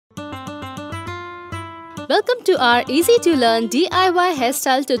Welcome to our easy to learn DIY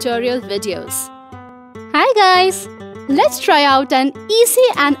hairstyle tutorial videos. Hi guys! Let's try out an easy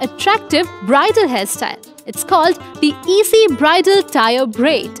and attractive bridal hairstyle. It's called the Easy Bridal Tire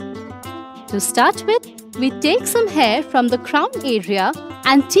Braid. To start with, we take some hair from the crown area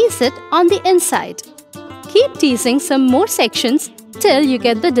and tease it on the inside. Keep teasing some more sections till you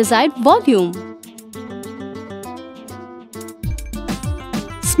get the desired volume.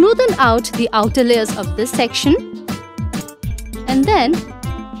 Smoothen out the outer layers of this section and then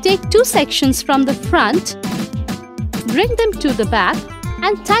take two sections from the front, bring them to the back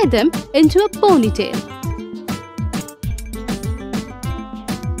and tie them into a ponytail.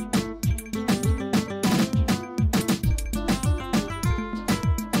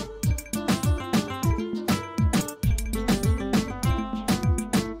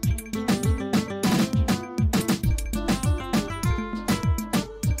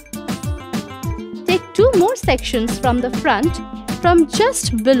 Take two more sections from the front, from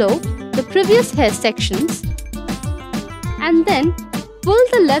just below the previous hair sections, and then pull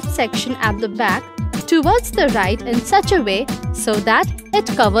the left section at the back towards the right in such a way so that it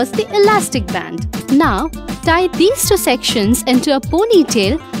covers the elastic band. Now, tie these two sections into a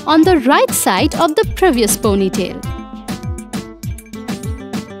ponytail on the right side of the previous ponytail.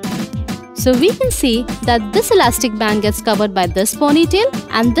 So we can see that this elastic band gets covered by this ponytail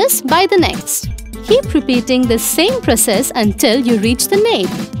and this by the next. Keep repeating this same process until you reach the nape.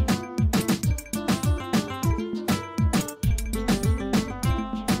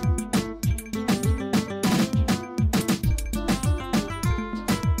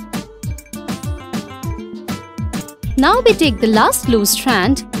 Now we take the last loose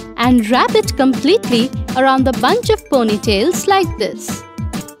strand and wrap it completely around the bunch of ponytails like this.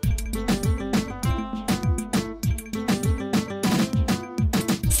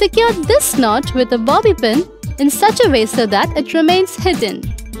 Secure this knot with a bobby pin in such a way so that it remains hidden.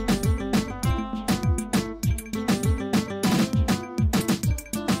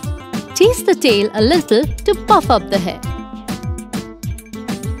 Tease the tail a little to puff up the hair.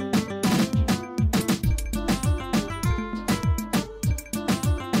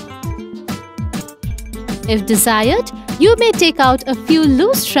 If desired, you may take out a few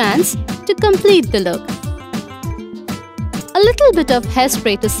loose strands to complete the look. A little bit of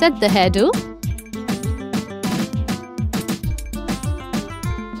hairspray to set the hairdo,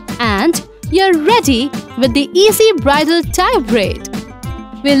 and you're ready with the Easy Bridal Tie Braid.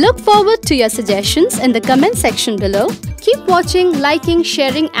 We look forward to your suggestions in the comment section below. Keep watching, liking,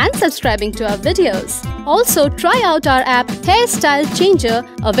 sharing and subscribing to our videos. Also, try out our app Hairstyle Changer,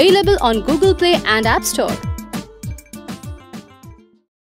 available on Google Play and App Store.